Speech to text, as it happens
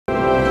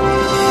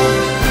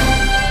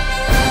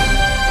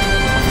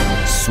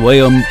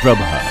Swayam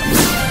Prabha.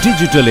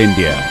 Digital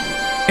India.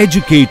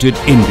 Educated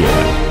India.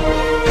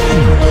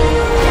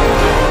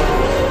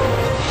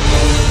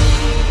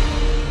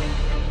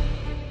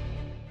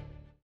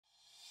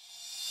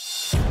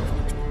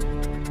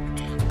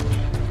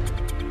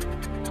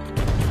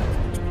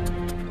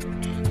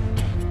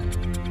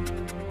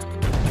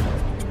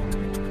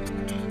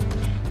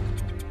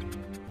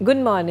 Good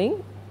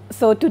morning.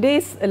 So,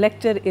 today's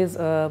lecture is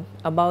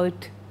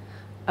about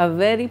a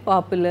very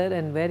popular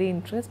and very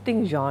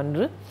interesting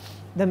genre,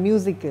 the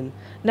musical.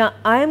 Now,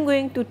 I am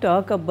going to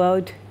talk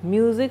about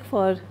music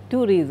for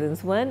two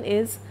reasons. One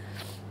is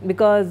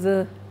because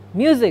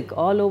music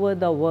all over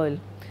the world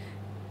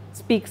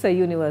speaks a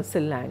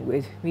universal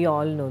language, we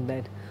all know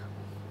that.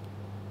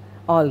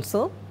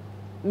 Also,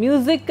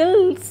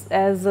 musicals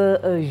as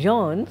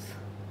genres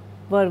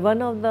were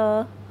one of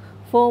the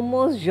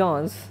foremost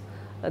genres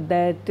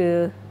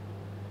that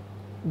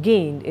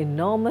gained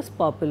enormous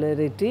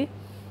popularity,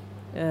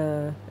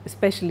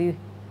 especially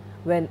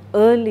when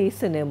early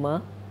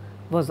cinema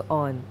was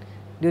on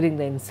during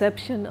the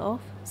inception of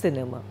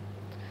cinema.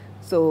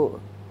 So,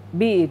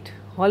 be it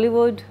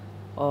Hollywood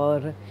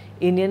or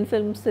Indian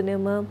film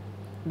cinema,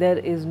 there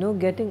is no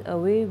getting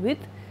away with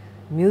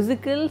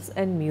musicals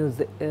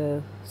and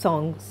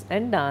songs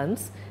and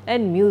dance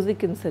and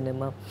music in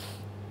cinema.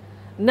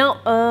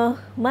 Now,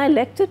 my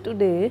lecture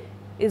today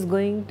is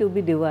going to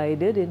be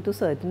divided into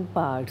certain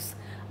parts.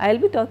 I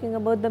will be talking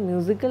about the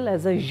musical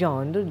as a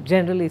genre,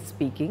 generally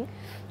speaking.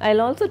 I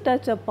will also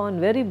touch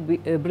upon very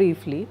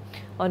briefly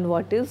on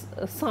what is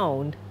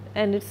sound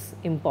and its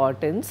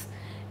importance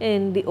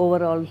in the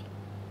overall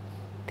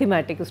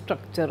thematic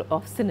structure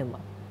of cinema.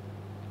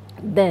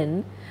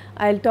 Then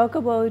I will talk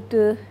about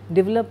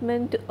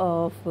development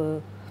of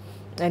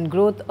and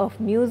growth of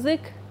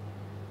music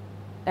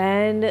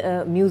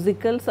and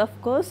musicals, of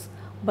course,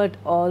 but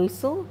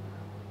also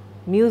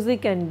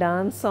music and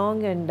dance,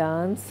 song and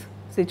dance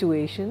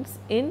situations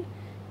in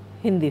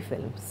Hindi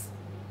films.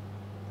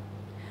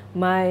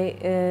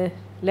 My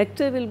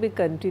lecture will be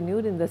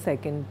continued in the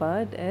second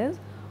part as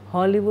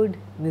Hollywood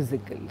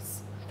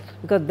musicals,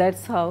 because that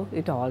is how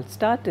it all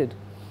started.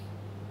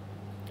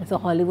 So,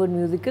 Hollywood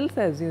musicals,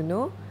 as you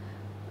know,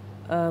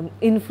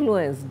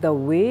 influenced the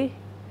way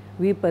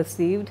we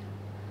perceived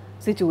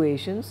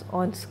situations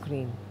on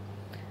screen.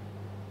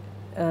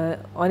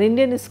 On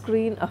Indian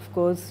screen, of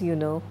course, you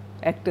know,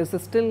 actors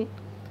still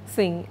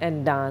sing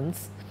and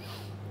dance.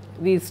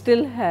 We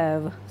still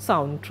have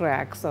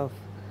soundtracks of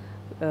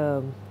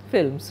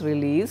films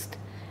released,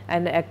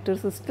 and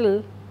actors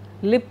still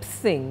lip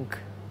sync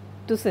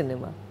to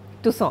cinema,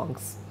 to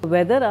songs.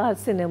 Whether our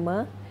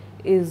cinema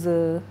is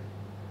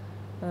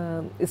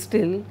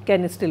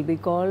can still be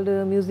called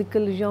a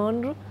musical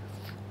genre,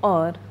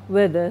 or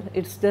whether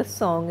it is just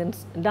song and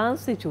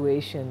dance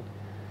situation,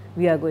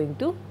 we are going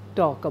to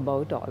talk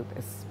about all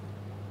this.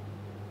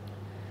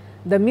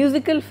 The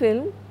musical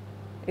film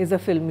is a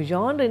film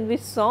genre in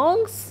which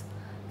songs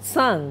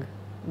sung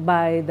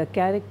by the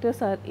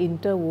characters are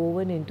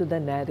interwoven into the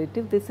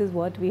narrative. This is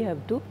what we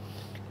have to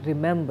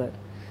remember.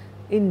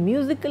 In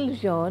musical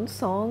genre,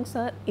 songs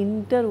are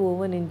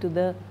interwoven into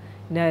the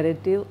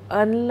narrative,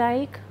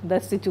 unlike the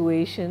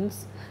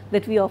situations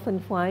that we often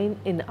find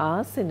in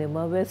our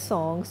cinema where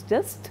songs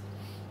just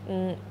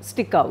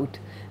stick out.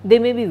 They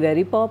may be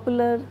very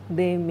popular,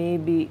 they may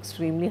be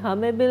extremely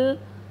hummable,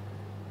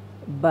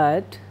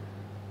 but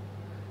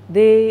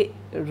they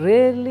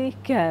rarely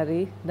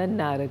carry the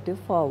narrative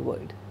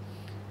forward.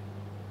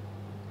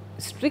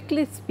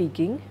 Strictly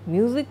speaking,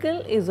 musical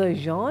is a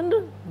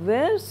genre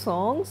where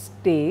songs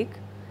take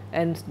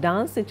and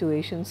dance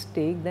situations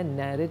take the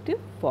narrative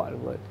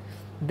forward.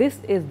 This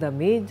is the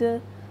major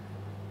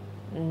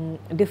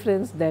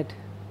difference that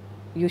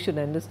you should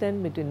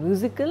understand between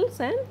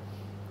musicals and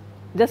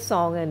just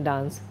song and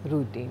dance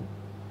routine.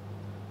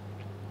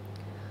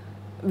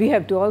 We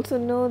have to also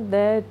know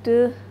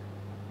that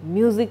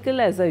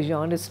musical as a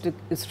genre,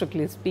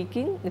 strictly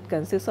speaking, it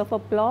consists of a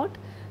plot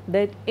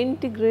that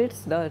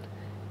integrates, that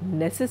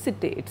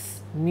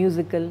necessitates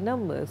musical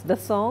numbers. The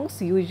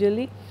songs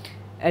usually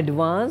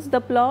advance the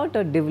plot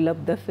or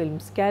develop the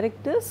film's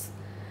characters.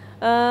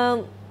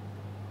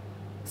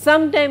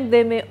 Sometimes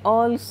they may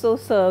also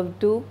serve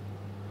to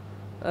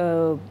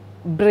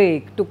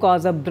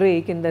cause a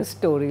break in the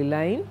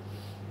storyline,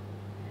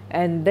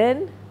 and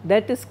then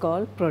that is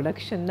called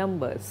production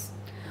numbers.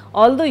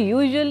 Although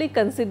usually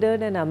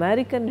considered an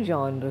American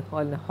genre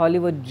or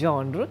Hollywood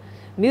genre,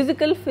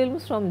 musical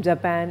films from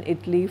Japan,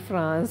 Italy,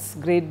 France,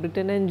 Great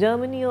Britain and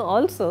Germany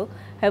also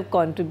have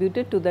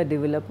contributed to the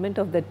development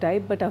of the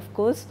type, but of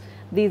course,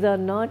 these are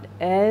not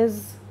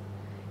as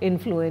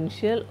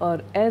influential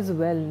or as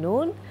well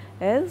known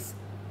as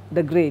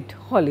the great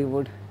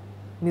Hollywood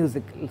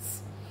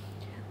musicals.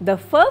 The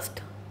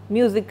first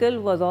musical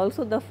was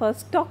also the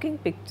first talking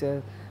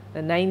picture,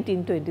 the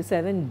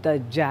 1927 The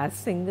Jazz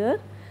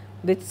Singer,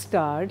 which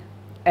starred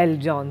L.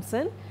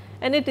 Johnson,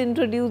 and it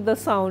introduced the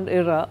sound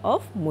era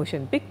of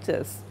motion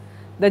pictures.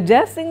 The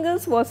Jazz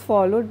Singers was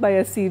followed by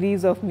a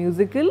series of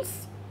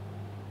musicals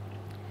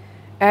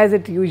as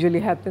it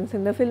usually happens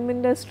in the film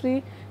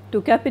industry,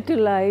 to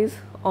capitalize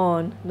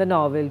on the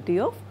novelty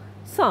of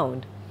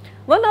sound.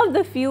 One of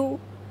the few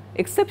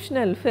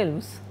exceptional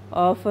films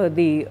of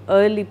the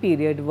early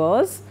period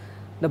was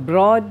the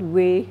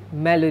Broadway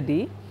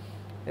Melody,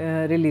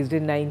 released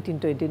in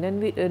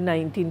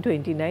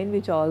 1929,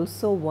 which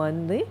also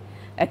won the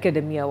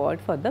Academy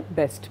Award for the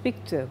Best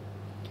Picture.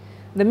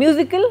 The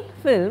musical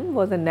film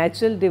was a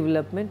natural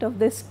development of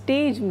the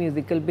stage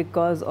musical,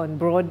 because on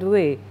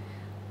Broadway,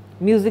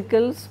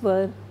 musicals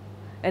were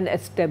an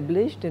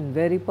established and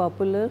very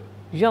popular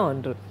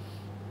genre.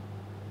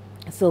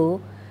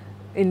 So,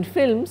 in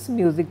films,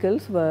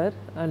 musicals were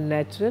a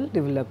natural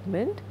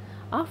development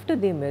after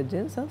the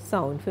emergence of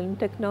sound film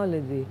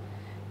technology.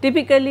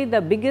 Typically,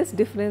 the biggest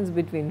difference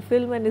between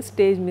film and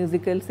stage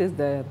musicals is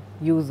the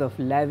use of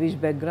lavish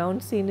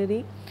background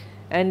scenery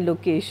and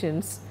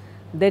locations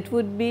that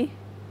would be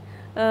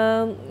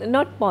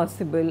not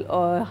possible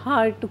or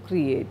hard to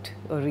create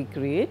or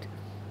recreate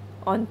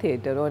on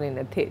theatre or in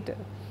a theatre.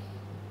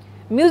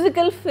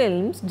 Musical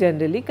films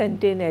generally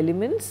contain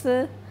elements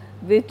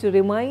which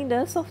remind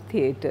us of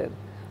theatre.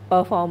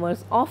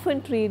 Performers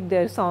often treat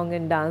their song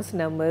and dance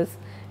numbers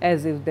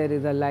as if there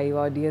is a live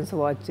audience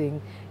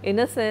watching. In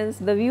a sense,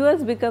 the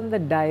viewers become the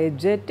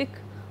diegetic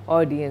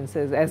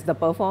audiences as the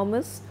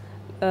performers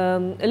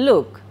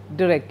look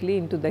directly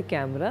into the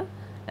camera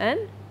and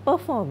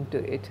perform to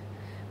it.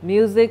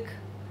 Music,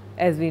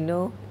 as we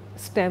know,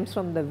 stems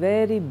from the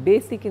very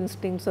basic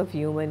instincts of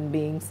human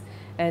beings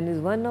and is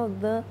one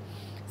of the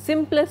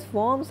simplest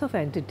forms of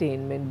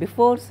entertainment.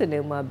 Before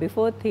cinema,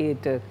 before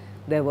theatre,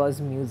 there was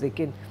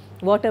music in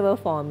whatever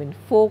form, in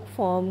folk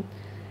form,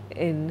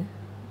 in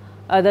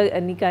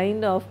any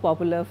kind of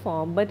popular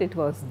form, but it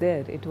was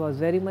there. It was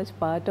very much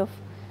part of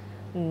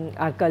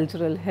our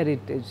cultural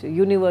heritage,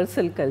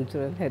 universal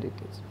cultural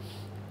heritage.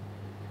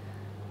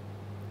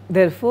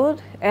 Therefore,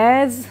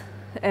 as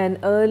an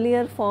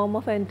earlier form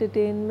of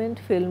entertainment,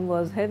 film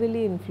was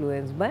heavily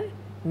influenced by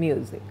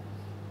music.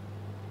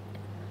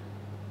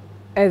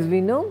 As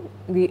we know,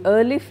 the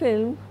early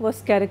film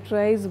was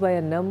characterized by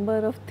a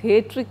number of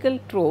theatrical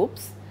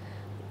tropes,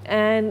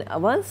 and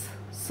once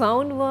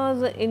sound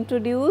was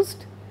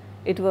introduced,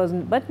 it was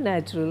but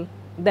natural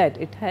that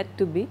it had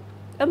to be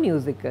a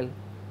musical.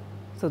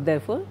 So,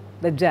 therefore,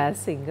 the jazz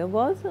singer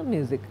was a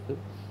musical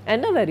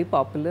and a very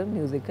popular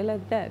musical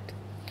at that.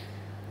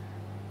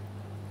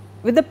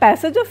 With the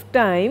passage of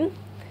time,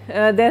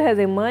 there has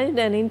emerged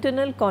an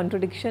internal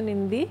contradiction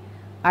in the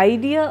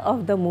idea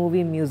of the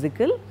movie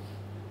musical.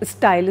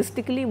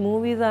 Stylistically,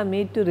 movies are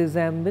made to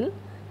resemble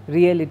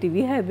reality.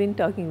 We have been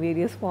talking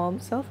various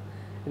forms of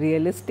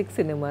realistic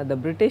cinema, the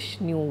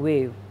British New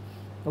Wave,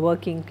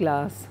 working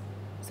class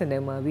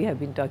cinema. We have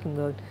been talking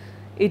about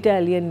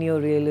Italian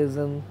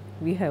neorealism.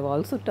 We have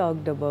also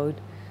talked about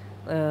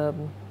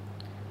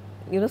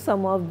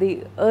some of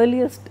the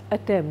earliest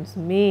attempts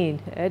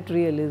made at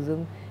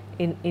realism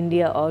in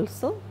India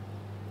also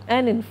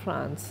and in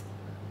France,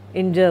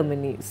 in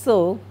Germany.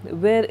 So,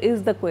 where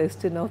is the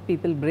question of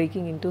people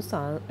breaking into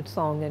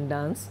song and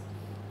dance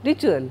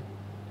ritual?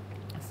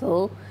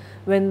 So,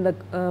 when the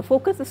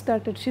focus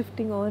started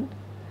shifting on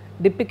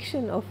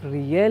depiction of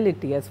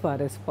reality as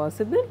far as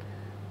possible,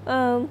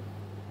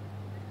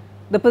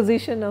 the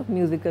position of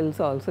musicals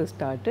also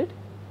started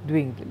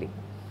dwindling.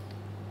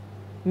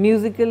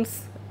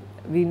 Musicals,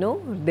 we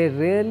know, they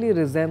rarely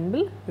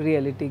resemble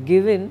reality,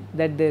 given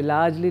that they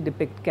largely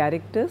depict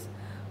characters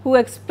who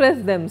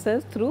express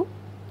themselves through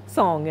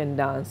song and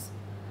dance.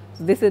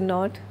 So, this is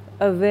not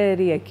a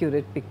very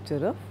accurate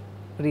picture of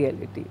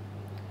reality.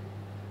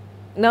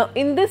 Now,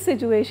 in this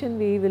situation,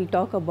 we will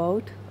talk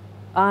about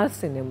our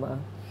cinema,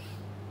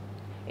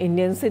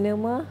 Indian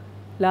cinema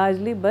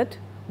largely, but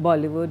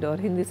Bollywood or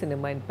Hindi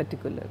cinema in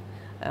particular.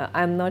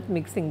 I am not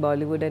mixing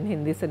Bollywood and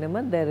Hindi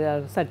cinema, there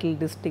are subtle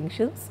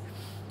distinctions.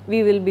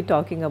 We will be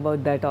talking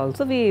about that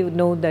also. We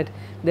know that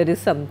there is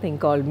something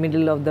called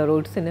middle of the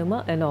road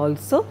cinema and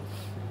also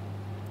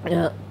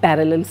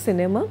parallel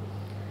cinema,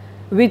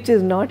 which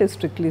is not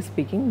strictly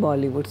speaking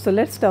Bollywood. So,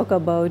 let us talk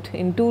about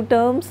in two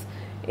terms,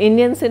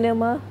 Indian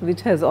cinema,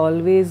 which has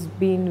always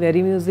been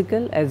very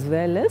musical, as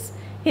well as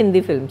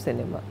Hindi film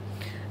cinema.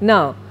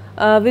 Now,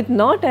 with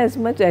not as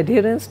much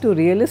adherence to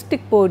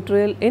realistic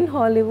portrayal in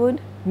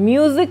Hollywood,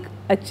 music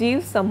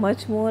achieves a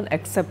much more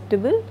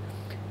acceptable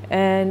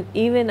and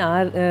even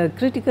our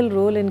critical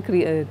role in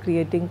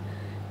creating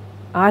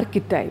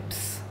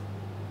archetypes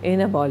in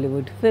a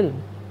Bollywood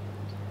film.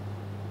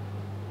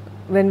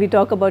 When we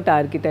talk about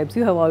archetypes,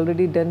 you have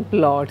already done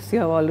plots, you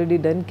have already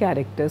done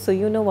characters. So,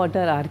 you know what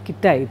are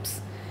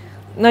archetypes.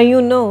 Now,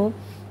 you know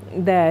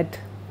that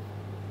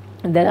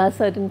there are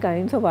certain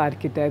kinds of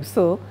archetypes.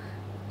 So,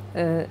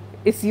 it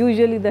is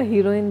usually the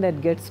heroine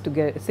that gets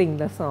to sing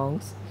the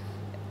songs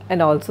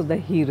and also the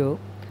hero,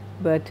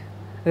 but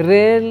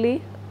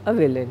rarely a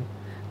villain.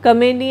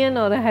 Comedian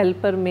or a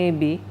helper may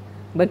be,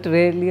 but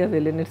rarely a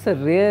villain. It is a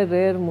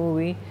rare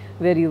movie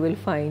where you will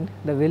find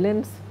the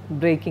villains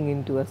breaking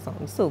into a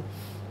song. So,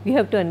 we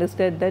have to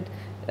understand that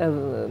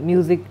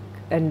music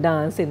and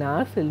dance in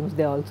our films,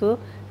 they also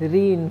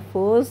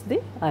reinforce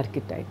the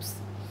archetypes.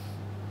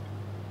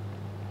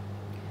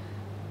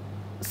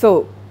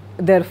 So,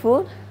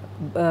 therefore,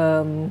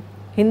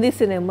 Hindi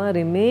cinema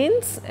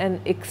remains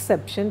an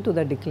exception to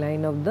the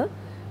decline of the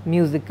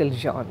musical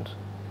genre.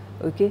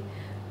 Okay?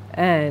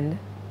 And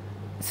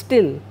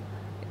still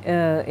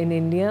in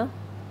India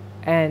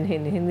and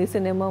in Hindi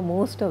cinema,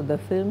 most of the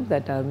films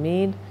that are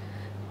made,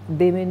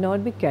 they may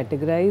not be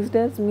categorized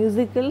as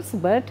musicals,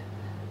 but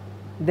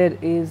there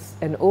is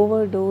an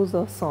overdose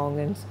of song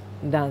and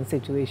dance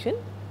situation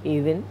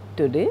even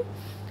today.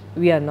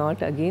 We are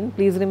not, again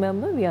please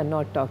remember, we are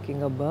not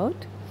talking about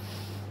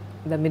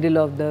the middle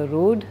of the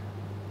road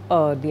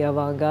or the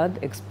avant-garde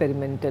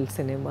experimental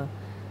cinema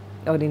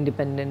or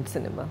independent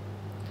cinema.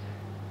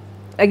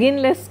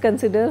 Again, let us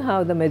consider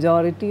how the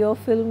majority of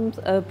films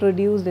are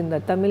produced in the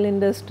Tamil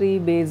industry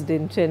based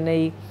in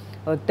Chennai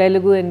or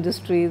Telugu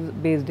industries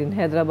based in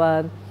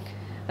Hyderabad.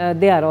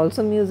 They are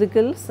also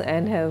musicals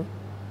and have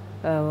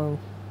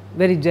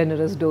very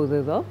generous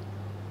doses of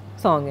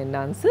song and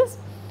dances.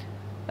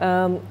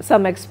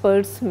 Some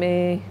experts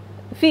may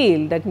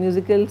feel that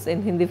musicals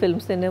in Hindi film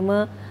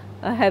cinema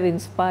have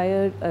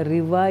inspired a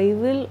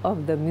revival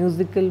of the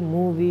musical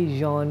movie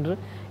genre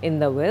in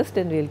the West,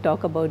 and we will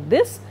talk about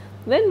this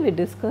when we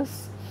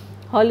discuss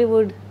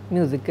Hollywood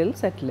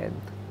musicals at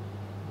length.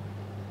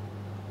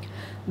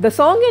 The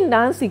song and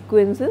dance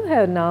sequences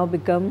have now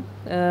become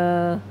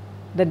the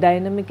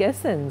dynamic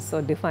essence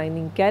or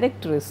defining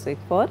characteristic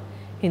for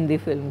Hindi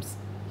films.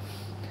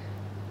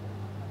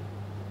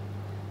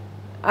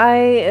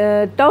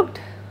 I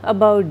talked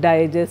about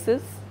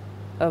diegesis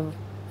a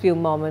few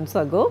moments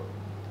ago.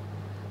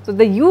 So,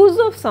 the use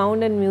of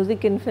sound and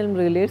music in film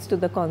relates to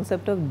the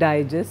concept of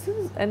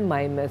diegesis and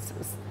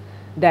mimesis.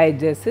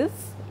 Diegesis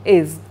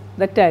is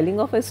the telling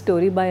of a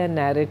story by a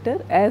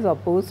narrator as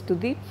opposed to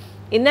the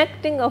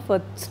enacting of a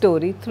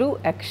story through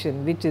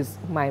action, which is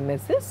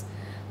mimesis.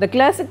 The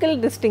classical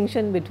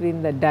distinction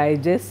between the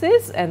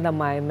diegesis and the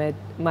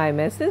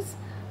mimesis,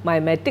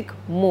 mimetic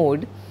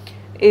mode,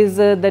 is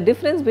the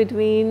difference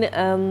between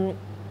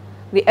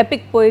the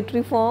epic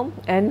poetry form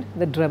and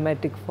the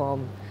dramatic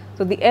form.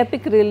 So, the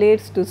epic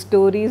relates to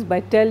stories by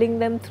telling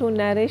them through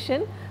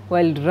narration,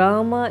 while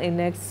drama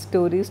enacts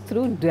stories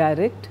through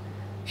direct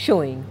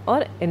showing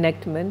or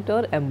enactment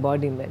or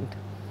embodiment.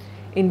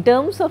 In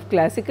terms of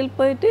classical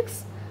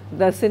poetics,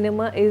 the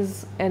cinema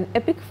is an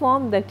epic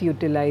form that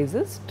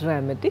utilizes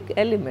dramatic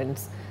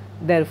elements.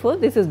 Therefore,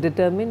 this is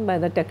determined by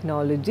the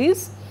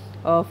technologies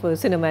of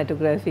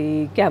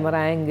cinematography, camera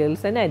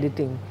angles and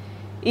editing.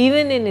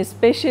 Even in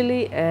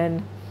especially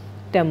and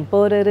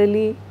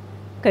temporarily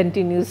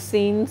continuous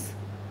scenes,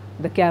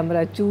 the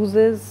camera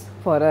chooses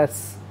for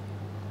us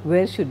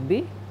where should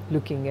be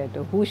looking at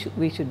or who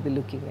we should be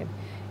looking at.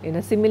 In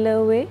a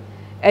similar way,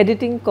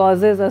 editing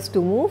causes us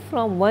to move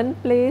from one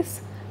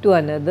place to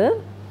another,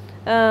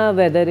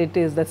 whether it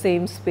is the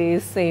same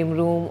space, same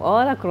room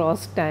or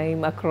across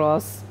time,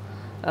 across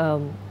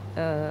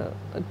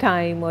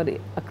time or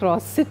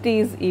across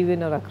cities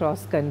even or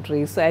across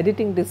countries. So,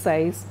 editing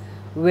decides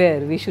where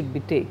we should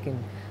be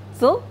taken.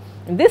 So,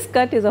 this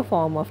cut is a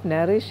form of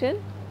narration.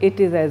 It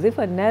is as if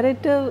a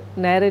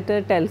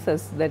narrator tells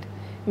us that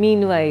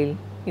meanwhile,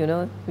 you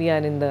know, we are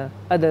in the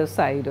other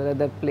side or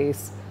other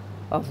place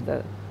of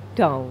the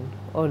town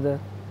or the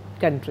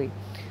country.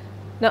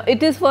 Now,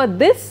 it is for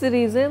this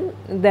reason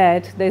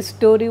that the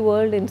story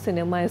world in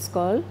cinema is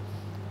called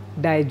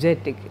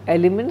diegetic.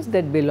 Elements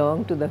that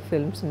belong to the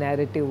film's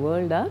narrative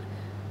world are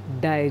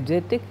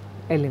diegetic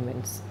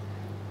elements.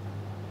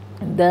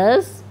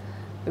 Thus,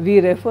 we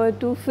refer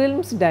to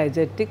film's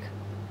diegetic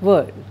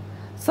world.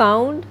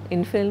 Sound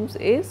in films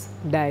is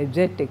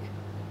diegetic,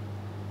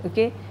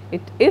 okay?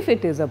 If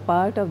it is a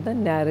part of the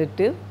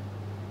narrative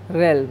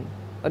realm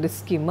or the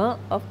schema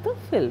of the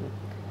film.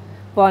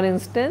 For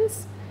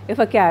instance, if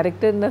a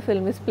character in the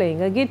film is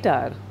playing a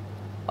guitar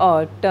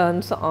or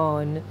turns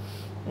on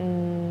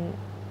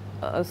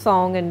a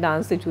song and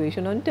dance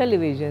situation on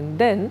television,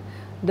 then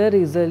the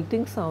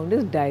resulting sound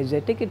is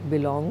diegetic, it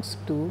belongs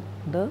to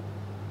the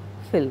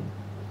film.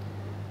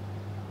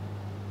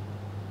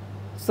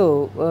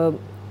 So,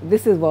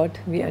 this is what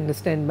we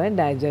understand by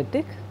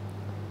diegetic.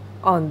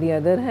 On the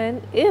other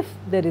hand, if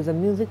there is a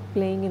music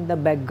playing in the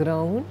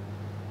background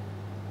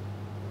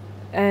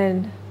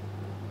and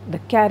the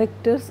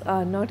characters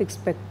are not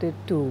expected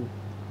to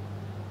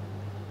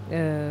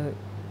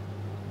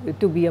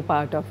be a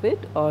part of it,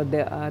 or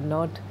they are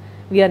not,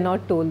 we are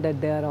not told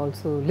that they are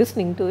also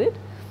listening to it,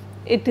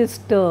 it is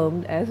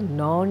termed as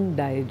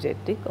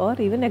non-diegetic or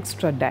even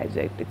extra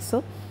diegetic.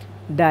 So,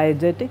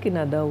 diegetic in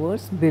other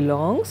words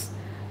belongs,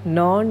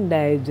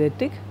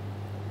 non-diegetic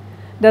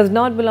does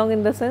not belong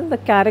in the sense the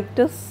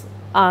characters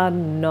are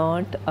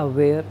not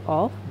aware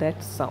of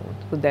that sound.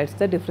 So, that is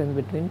the difference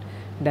between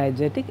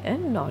diegetic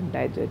and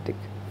non-diegetic.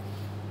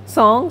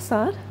 Songs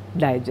are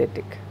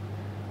diegetic.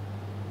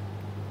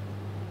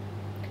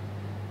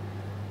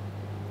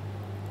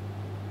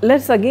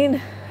 Let us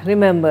again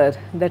remember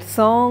that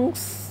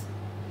songs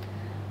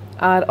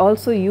are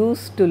also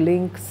used to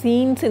link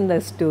scenes in the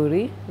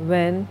story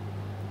when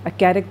a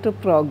character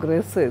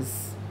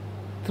progresses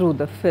through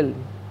the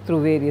film,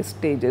 through various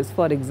stages.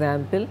 For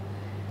example,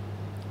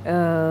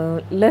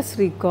 let's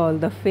recall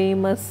the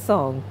famous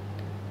song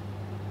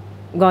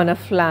Gonna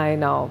Fly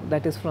Now,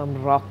 that is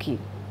from Rocky.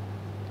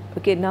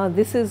 Okay, now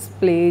this is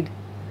played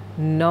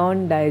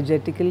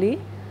non-diegetically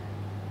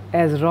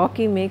as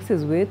Rocky makes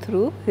his way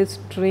through his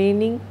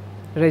training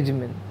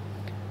regimen,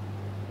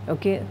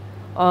 okay,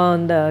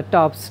 on the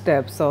top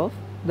steps of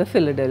the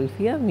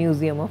Philadelphia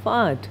Museum of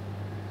Art.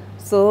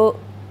 So,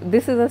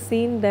 this is a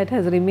scene that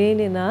has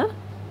remained in our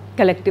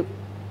collective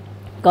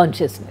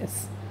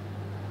consciousness.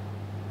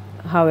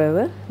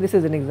 However, this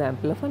is an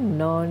example of a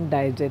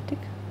non-diegetic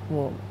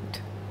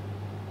movement.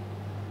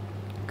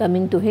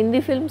 Coming to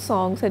Hindi film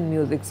songs and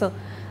music. So,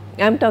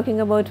 I am talking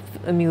about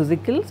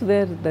musicals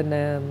where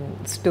the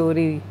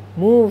story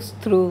moves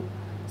through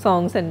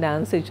songs and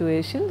dance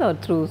situations or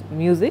through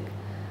music.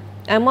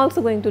 I am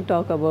also going to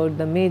talk about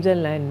the major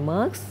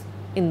landmarks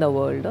in the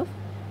world of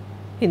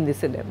Hindi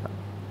cinema,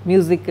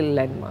 musical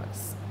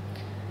landmarks.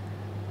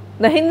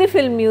 The Hindi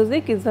film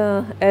music is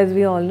as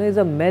we all know, is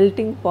a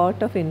melting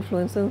pot of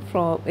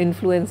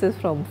influences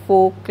from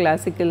folk,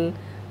 classical,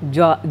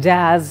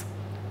 jazz,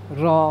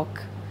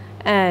 rock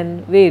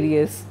and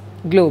various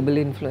global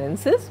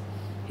influences.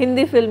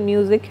 Hindi film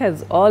music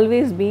has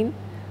always been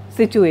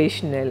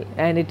situational,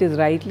 and it is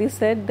rightly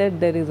said that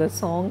there is a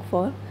song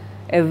for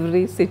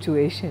every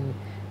situation.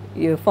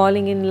 You are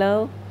falling in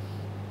love,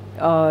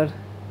 or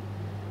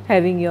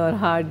having your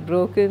heart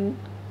broken,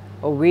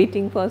 or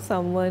waiting for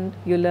someone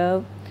you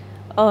love,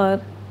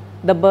 or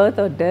the birth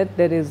or death,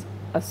 there is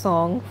a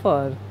song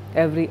for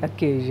every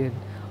occasion.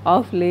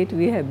 Of late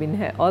we have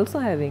been also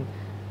having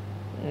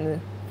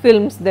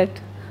films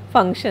that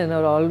function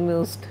or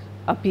almost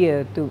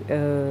appear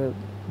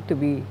to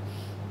be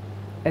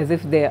as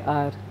if they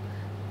are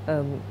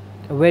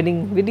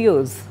wedding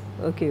videos,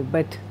 okay,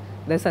 but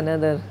that is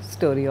another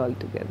story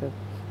altogether.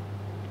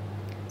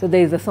 So,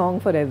 there is a song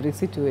for every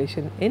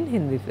situation in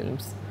Hindi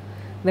films.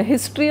 The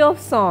history of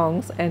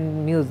songs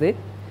and music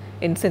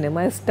in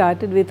cinema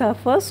started with our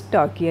first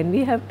talkie, and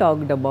we have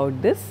talked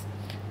about this,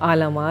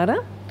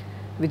 Alamara,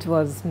 which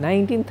was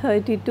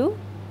 1932,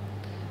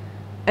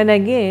 and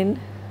again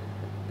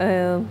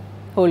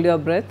hold your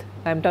breath,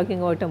 I am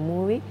talking about a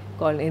movie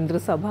called Indra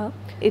Sabha.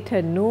 It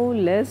had no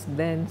less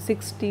than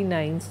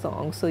 69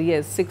 songs. So,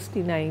 yes,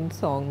 69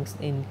 songs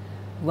in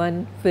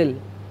one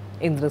film,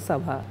 Indra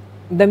Sabha.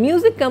 The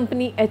music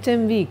company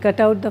HMV cut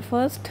out the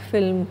first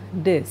film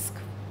disc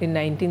in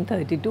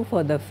 1932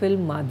 for the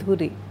film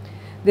Madhuri.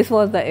 This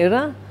was the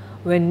era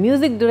when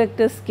music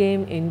directors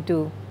came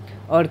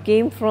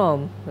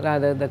from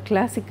the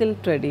classical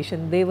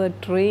tradition. They were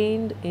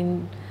trained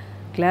in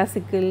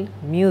classical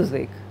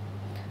music.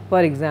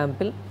 For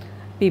example,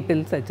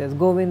 people such as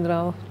Govind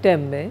Rao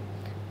Tembe,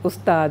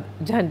 Ustad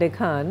Jhande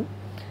Khan,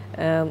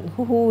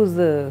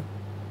 whose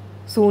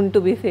soon to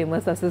be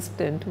famous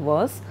assistant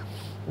was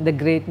the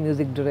great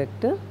music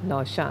director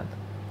Naushad,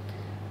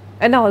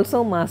 and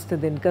also Master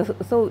Dinkar.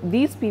 So,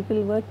 these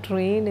people were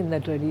trained in the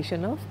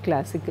tradition of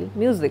classical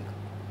music.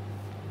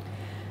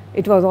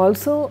 It was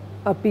also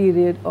a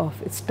period of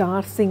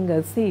star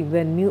singers. See,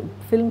 when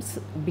films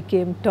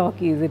became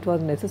talkies, it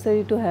was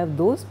necessary to have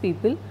those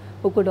people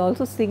who could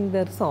also sing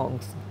their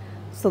songs.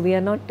 So, we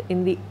are not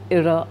in the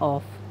era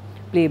of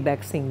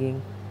playback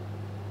singing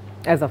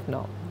as of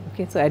now.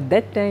 Okay. So, at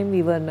that time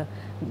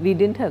we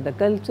did not have the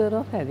culture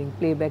of having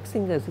playback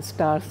singers.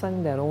 Stars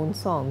sang their own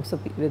songs. So,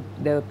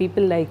 there were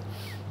people like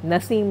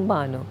Naseem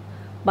Bano,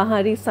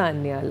 Bahari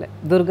Sanyal,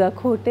 Durga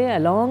Khote,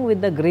 along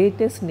with the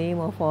greatest name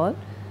of all,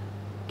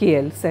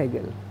 K.L.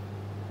 Sehgal.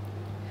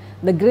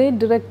 The great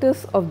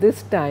directors of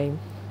this time,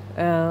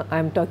 I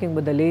am talking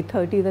about the late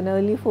 30s and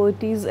early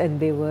 40s, and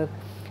they were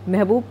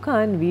Mehboob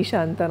Khan, V.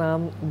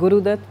 Shantaram,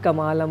 Gurudutt,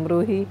 Kamal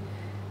Amrohi,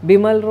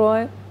 Bimal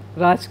Roy,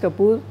 Raj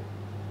Kapoor.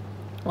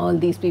 All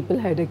these people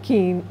had a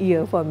keen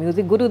ear for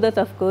music. Gurudutt,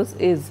 of course,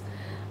 is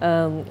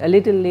a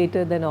little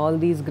later than all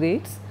these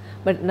greats,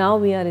 but now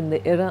we are in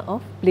the era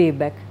of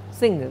playback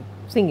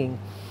singing.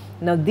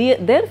 Now,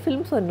 their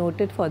films were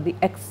noted for the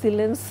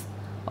excellence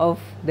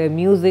of their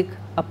music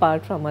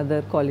apart from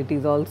other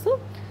qualities also.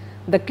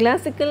 The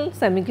classical,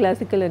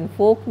 semi-classical and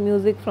folk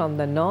music from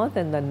the north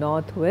and the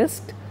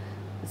northwest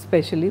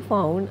especially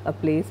found a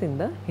place in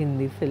the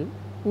Hindi film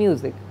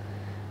music.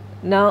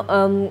 Now,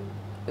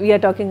 we are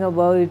talking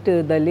about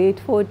the late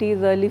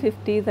 40s, early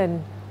 50s,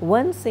 and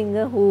one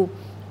singer who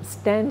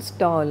stands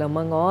tall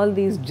among all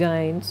these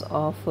giants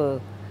of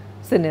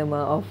cinema,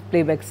 of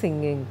playback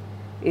singing,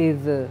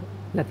 is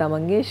Lata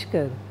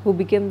Mangeshkar, who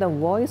became the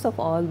voice of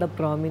all the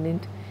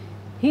prominent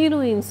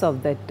heroines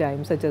of that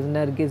time, such as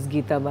Nargis,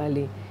 Geeta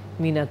Bali,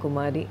 Meena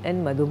Kumari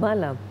and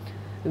Madhubala.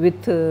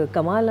 With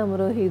Kamal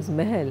Amrohi's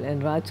Mahal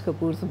and Raj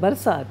Kapoor's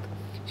Barsat,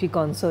 she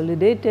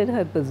consolidated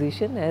her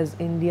position as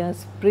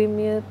India's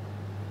premier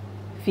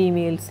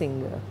female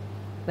singer.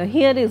 Now,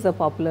 here is a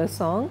popular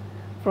song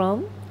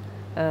from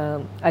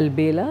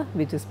Albela,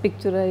 which is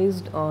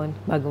picturized on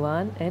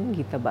Bhagwan and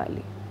Geeta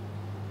Bali.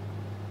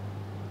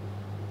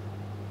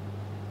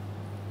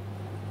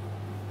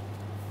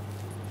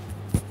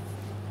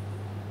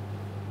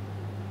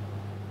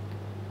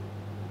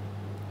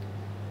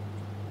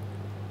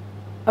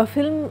 A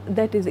film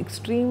that is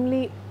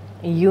extremely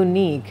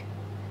unique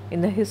in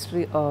the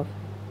history of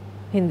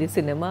Hindi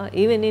cinema,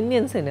 even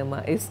Indian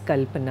cinema, is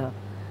Kalpana.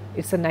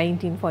 It's a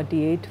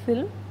 1948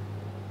 film.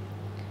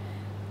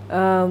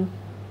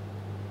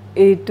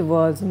 It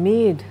was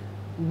made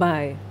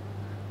by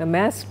the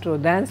maestro,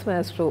 dance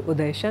maestro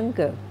Uday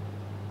Shankar.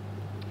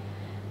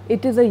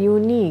 It is a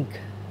unique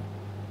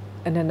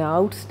and an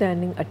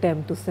outstanding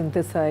attempt to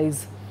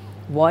synthesize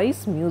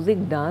voice,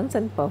 music, dance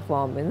and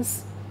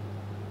performance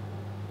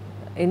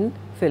in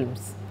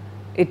films.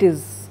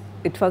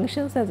 It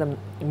functions as a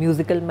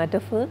musical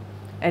metaphor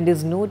and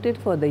is noted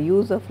for the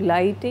use of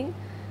lighting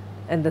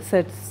and the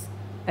sets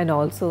and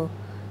also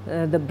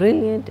the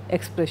brilliant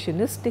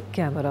expressionistic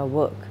camera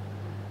work.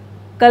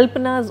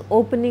 Kalpana's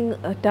opening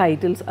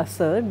titles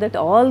assert that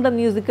all the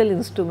musical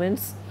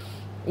instruments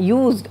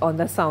used on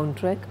the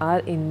soundtrack are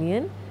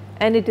Indian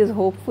and it is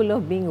hopeful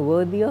of being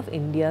worthy of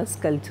India's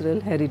cultural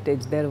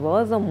heritage. There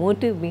was a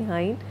motive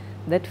behind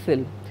that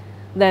film.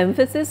 The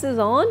emphasis is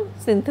on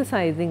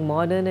synthesizing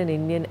modern and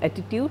Indian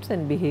attitudes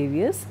and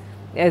behaviors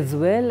as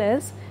well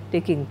as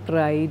taking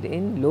pride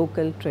in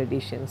local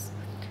traditions.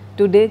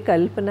 Today,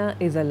 Kalpana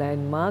is a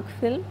landmark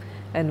film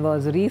and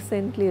was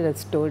recently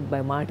restored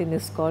by Martin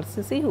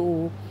Scorsese,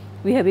 who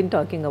we have been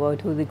talking about,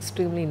 who is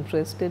extremely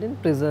interested in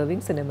preserving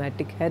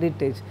cinematic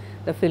heritage.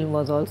 The film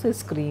was also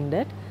screened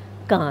at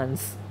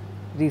Cannes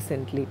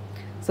recently.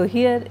 So,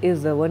 here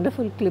is a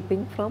wonderful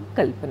clipping from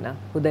Kalpana,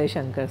 Uday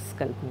Shankar's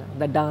Kalpana,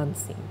 the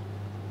dance scene.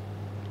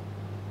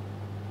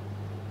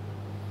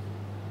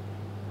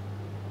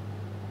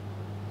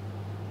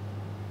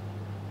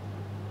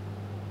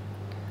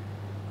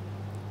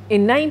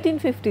 In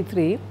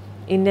 1953,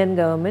 Indian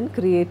government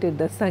created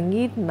the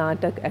Sangeet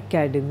Natak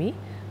Academy,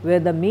 where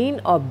the main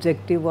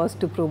objective was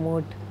to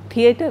promote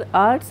theatre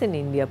arts in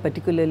India,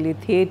 particularly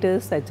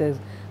theatres such as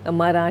the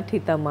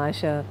Marathi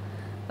Tamasha,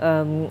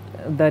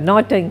 the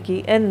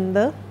Nautanki and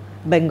the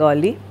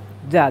Bengali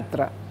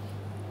Jatra.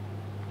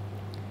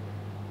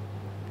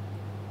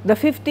 The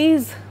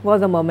 50s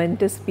was a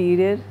momentous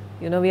period.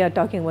 You know, we are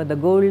talking about the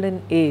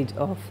golden age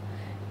of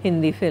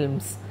Hindi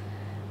films.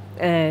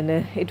 And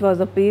it was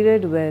a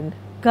period when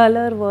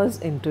color was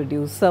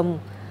introduced. Some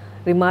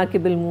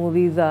remarkable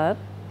movies are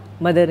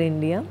Mother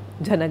India,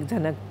 Jhanak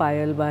Jhanak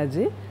Payal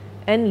Baje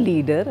and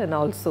Leader and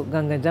also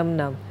Ganga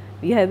Jamna.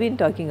 We have been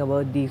talking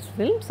about these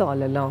films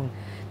all along.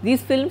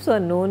 These films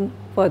are known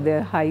for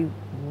their high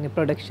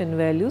production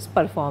values,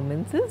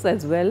 performances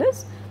as well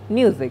as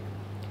music.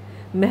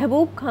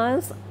 Mehboob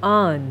Khan's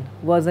Aan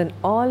was an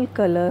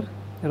all-color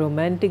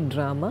romantic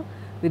drama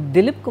with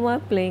Dilip Kumar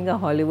playing a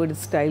Hollywood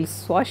style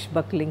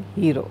swashbuckling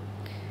hero.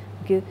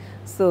 Okay.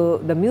 So,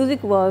 the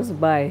music was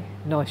by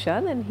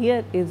Naushad and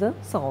here is a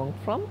song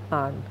from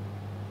Aan.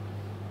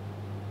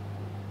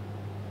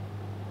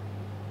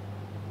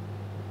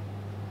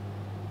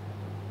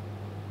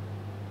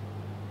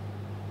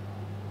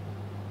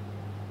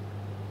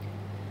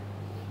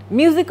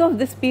 Music of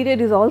this period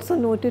is also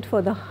noted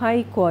for the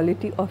high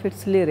quality of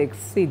its lyrics.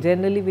 See,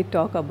 generally we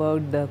talk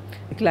about the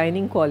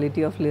declining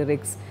quality of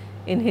lyrics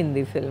in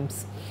Hindi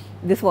films.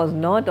 This was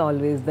not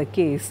always the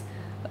case.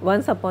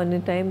 Once upon a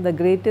time, the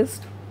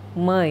greatest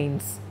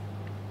minds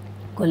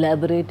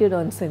collaborated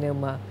on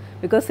cinema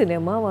because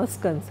cinema was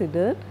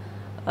considered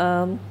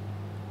a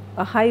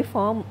high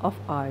form of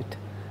art.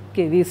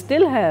 Okay, we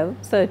still have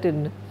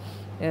certain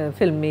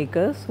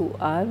filmmakers who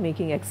are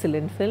making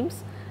excellent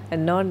films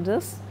and not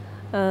just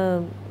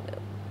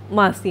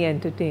massy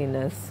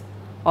entertainers.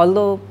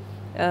 Although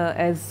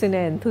as cine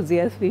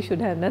enthusiasts, we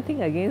should have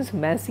nothing against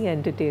massy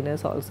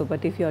entertainers also,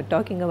 but if you are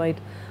talking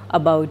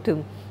about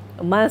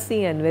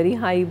massy and very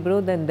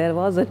highbrow, then there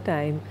was a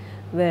time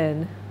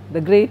when the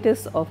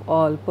greatest of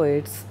all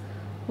poets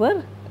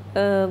were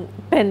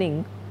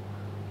penning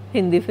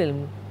Hindi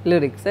film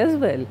lyrics as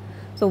well.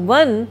 So,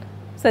 one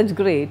such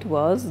great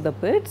was the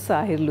poet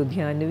Sahir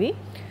Ludhianvi,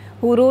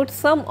 who wrote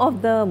some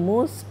of the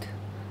most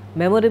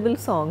memorable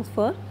songs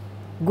for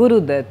Guru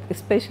Dutt,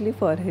 especially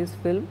for his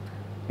film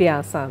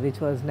Pyasa,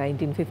 which was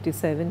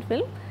 1957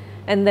 film.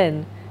 And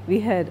then we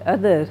had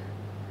other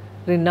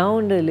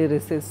renowned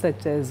lyricists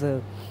such as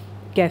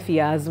Kaifi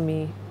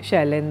Azmi,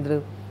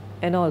 Shailendra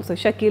and also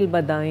Shakil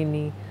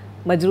Badaini,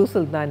 Majroo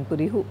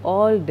Sultanpuri, who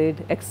all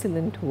did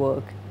excellent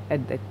work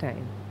at that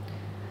time.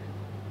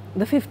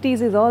 The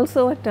 50s is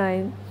also a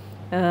time,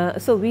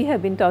 so we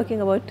have been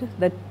talking about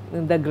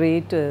the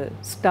great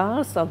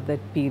stars of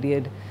that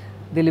period,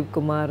 Dilip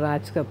Kumar,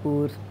 Raj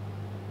Kapoor,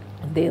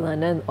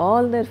 Devanand,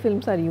 all their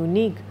films are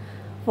unique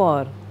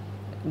for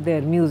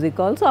their music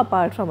also,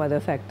 apart from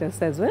other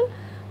factors as well.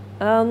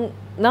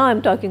 Now I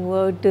am talking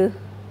about the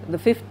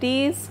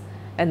 50s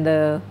and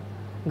the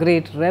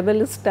great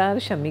rebel star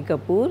Shammi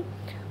Kapoor,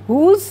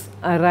 whose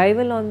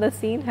arrival on the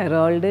scene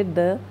heralded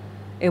the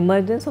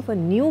emergence of a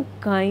new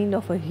kind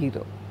of a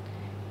hero.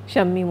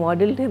 Shammi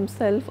modeled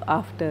himself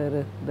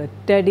after the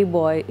teddy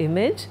boy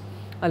image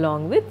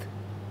along with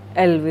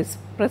Elvis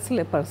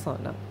Presley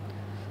persona.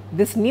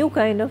 This new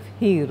kind of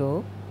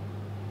hero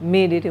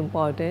made it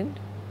important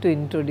to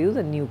introduce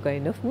a new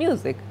kind of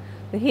music.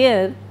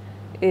 Here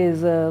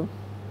is a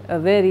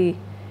very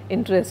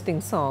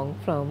interesting song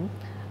from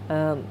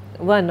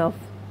one of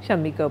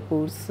Shammi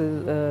Kapoor's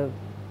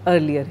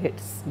earlier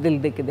hits, Dil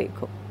De Ke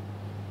Dekho.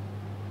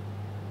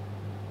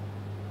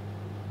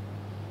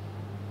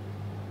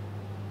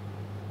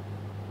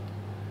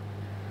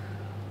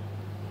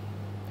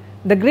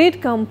 The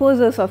great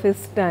composers of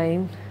his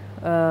time,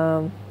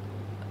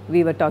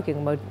 we were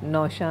talking about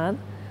Naushad,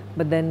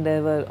 but then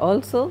there were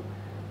also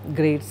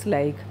greats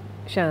like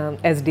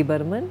S.D.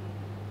 Burman,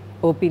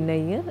 O.P.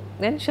 Nayyar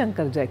and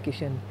Shankar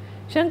Jaikishan.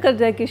 Shankar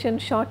Jaikishan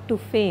shot to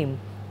fame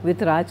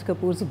with Raj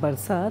Kapoor's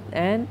Barsat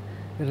and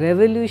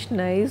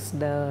revolutionized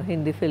the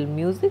Hindi film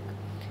music.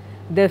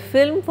 Their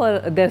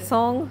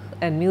song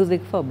and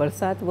music for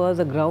Barsat was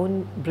a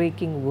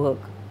groundbreaking work.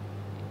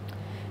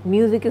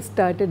 Music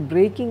started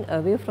breaking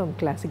away from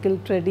classical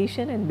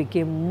tradition and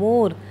became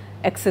more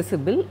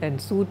accessible and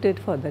suited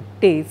for the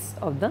tastes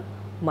of the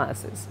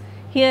masses.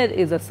 Here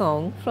is a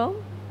song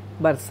from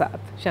Barsat,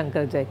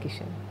 Shankar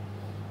Jaikishan.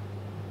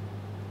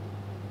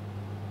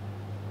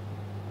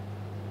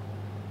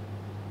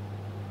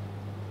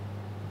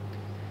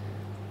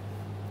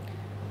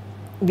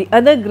 The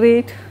other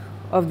great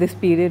of this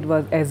period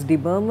was S.D.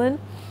 Burman,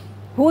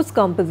 whose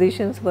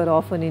compositions were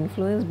often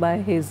influenced by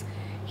his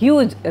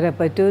huge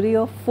repertoire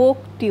of folk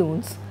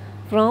tunes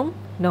from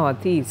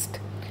Northeast.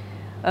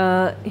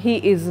 He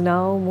is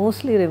now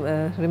mostly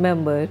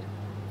remembered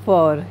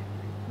for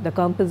the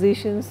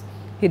compositions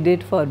he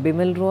did for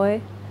Bimal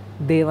Roy,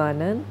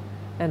 Devanand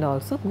and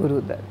also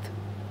Guru Dutt.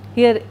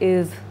 Here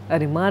is a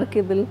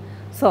remarkable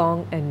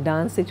song and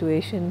dance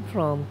situation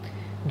from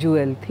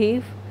Jewel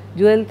Thief.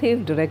 Jewel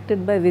Thief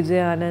directed by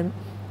Vijay Anand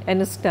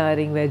and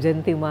starring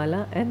Vaijayanti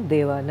Mala and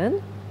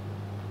Devanand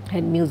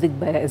and music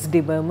by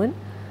S.D. Burman.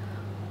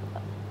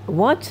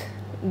 Watch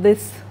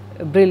this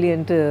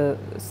brilliant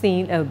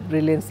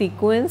brilliant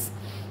sequence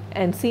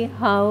and see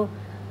how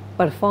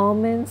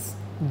performance,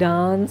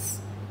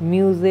 dance,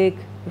 music,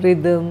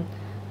 rhythm,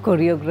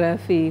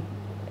 choreography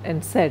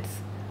and sets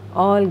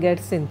all get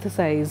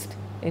synthesized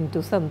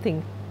into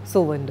something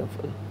so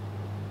wonderful.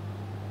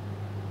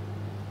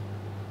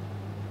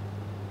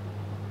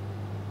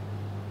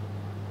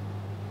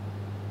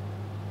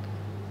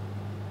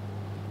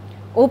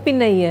 O.P.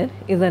 Nayyar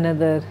is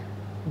another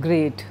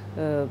great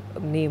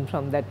name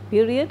from that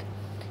period.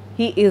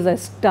 He is a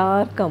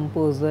star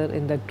composer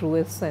in the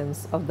truest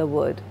sense of the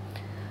word.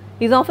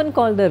 He is often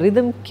called the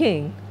rhythm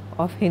king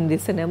of Hindi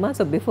cinema.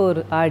 So,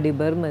 before R.D.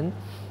 Burman,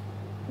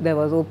 there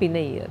was O.P.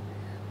 Nayyar.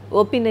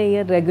 O.P.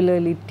 Nayyar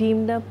regularly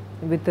teamed up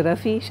with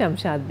Rafi,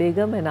 Shamshad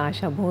Begum and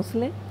Asha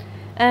Bhosle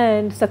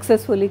and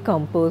successfully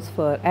composed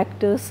for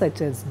actors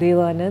such as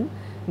Devanand,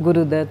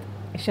 Guru Dutt,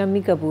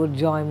 Shammi Kapoor,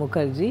 Joy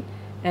Mukherjee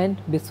and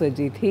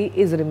Biswajit. He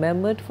is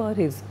remembered for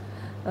his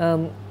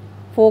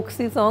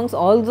folksy songs,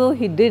 although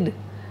he did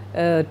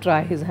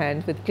try his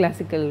hand with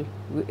classical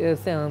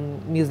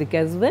music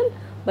as well,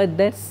 but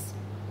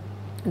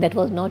that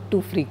was not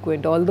too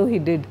frequent, although he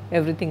did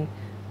everything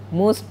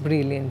most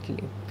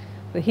brilliantly.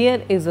 So,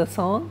 here is a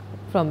song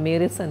from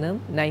Mere Sanam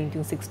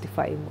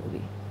 1965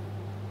 movie.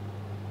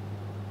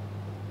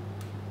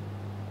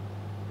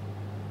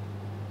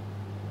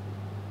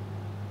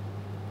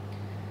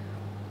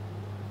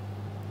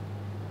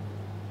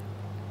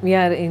 We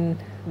are in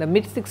the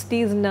mid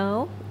 60s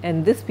now,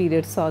 and this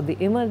period saw the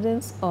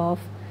emergence of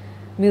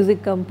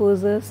music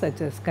composers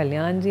such as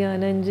Kalyanji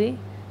Anandji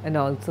and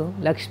also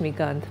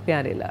Lakshmikant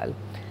Pyarelal.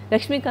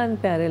 Lakshmikant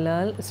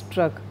Pyarelal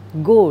struck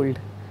gold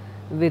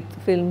with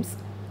films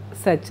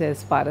such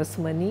as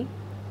Parasmani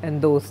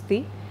and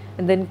Dosti,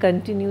 and then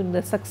continued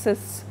the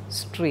success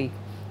streak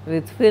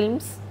with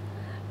films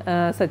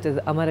such as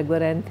Amar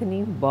Akbar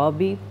Anthony,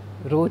 Bobby,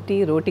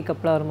 Roti, Roti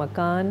Kapda Aur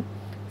Makan,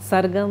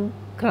 Sargam,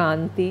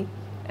 Kranti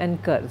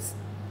and Karz.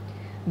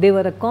 They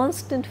were a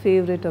constant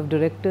favorite of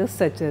directors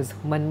such as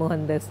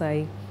Manmohan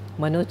Desai,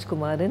 Manoj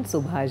Kumar and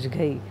Subhash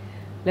Ghai.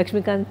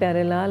 Lakshmikant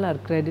Pyarelal are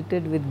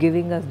credited with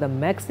giving us the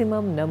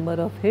maximum number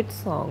of hit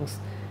songs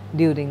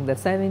during the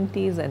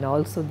 70s and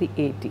also the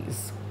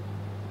 80s.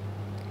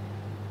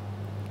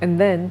 And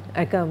then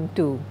I come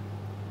to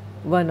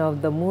one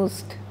of the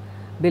most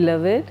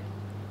beloved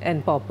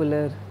and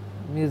popular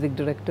music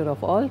director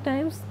of all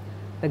times,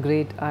 the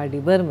great R.D.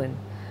 Burman.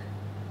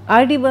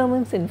 R.D.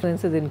 Burman's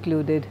influences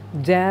included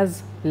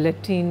jazz,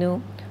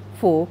 Latino,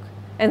 folk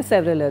and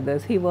several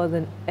others. He was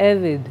an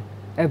avid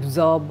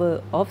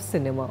absorber of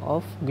cinema,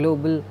 of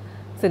global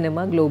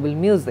cinema, global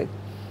music.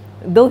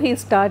 Though he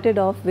started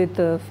off with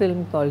a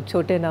film called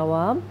Chote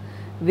Nawab,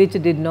 which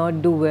did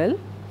not do well,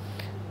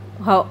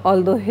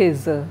 although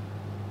his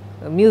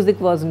music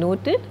was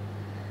noted,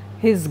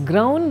 his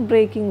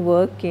groundbreaking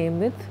work came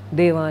with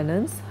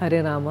Devanand's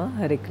Hare Rama,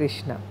 Hare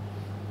Krishna.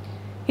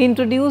 He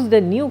introduced a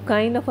new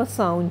kind of a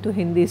sound to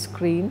Hindi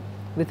screen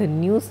with a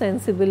new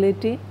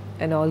sensibility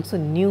and also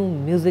new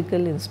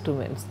musical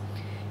instruments.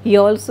 He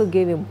also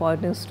gave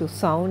importance to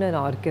sound and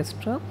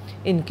orchestra,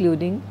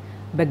 including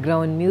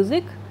background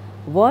music.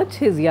 Watch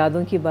his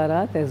Yadon Ki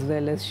Barat as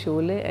well as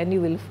Sholay, and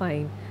you will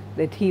find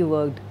that he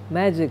worked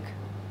magic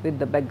with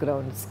the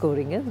background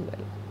scoring as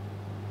well.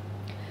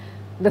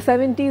 The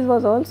 70s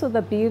was also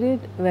the period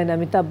when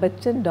Amitabh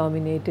Bachchan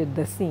dominated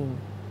the scene.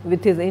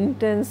 With his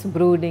intense,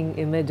 brooding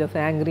image of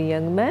angry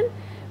young man,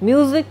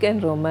 music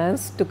and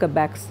romance took a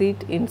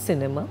backseat in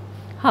cinema.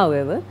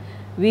 However,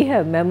 we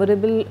have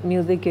memorable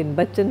music in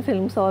Bachchan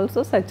films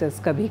also, such as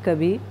Kabhi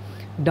Kabhi,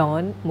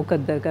 Dawn,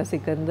 Mukaddar Ka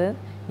Sikandar,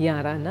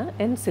 Yarana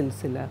and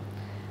Silsila.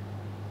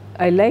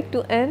 I like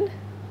to end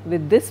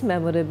with this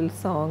memorable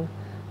song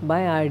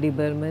by R.D.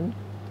 Burman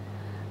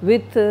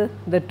with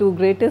the two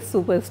greatest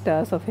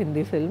superstars of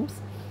Hindi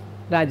films,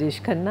 Rajesh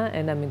Khanna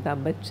and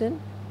Amitabh Bachchan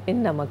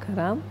in Namak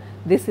Haram.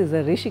 This is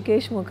a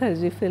Hrishikesh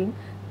Mukherjee film.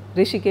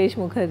 Hrishikesh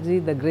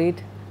Mukherjee, the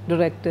great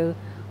director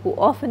who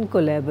often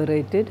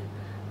collaborated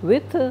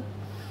with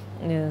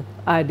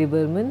R.D.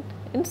 Burman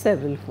in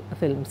several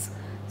films.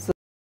 So,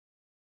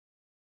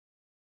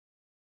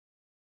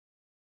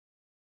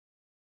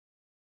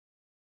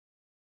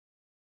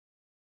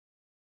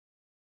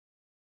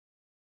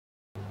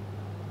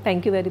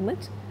 thank you very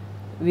much.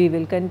 We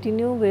will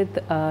continue with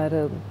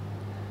our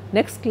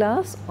next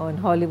class on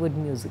Hollywood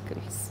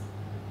musicals.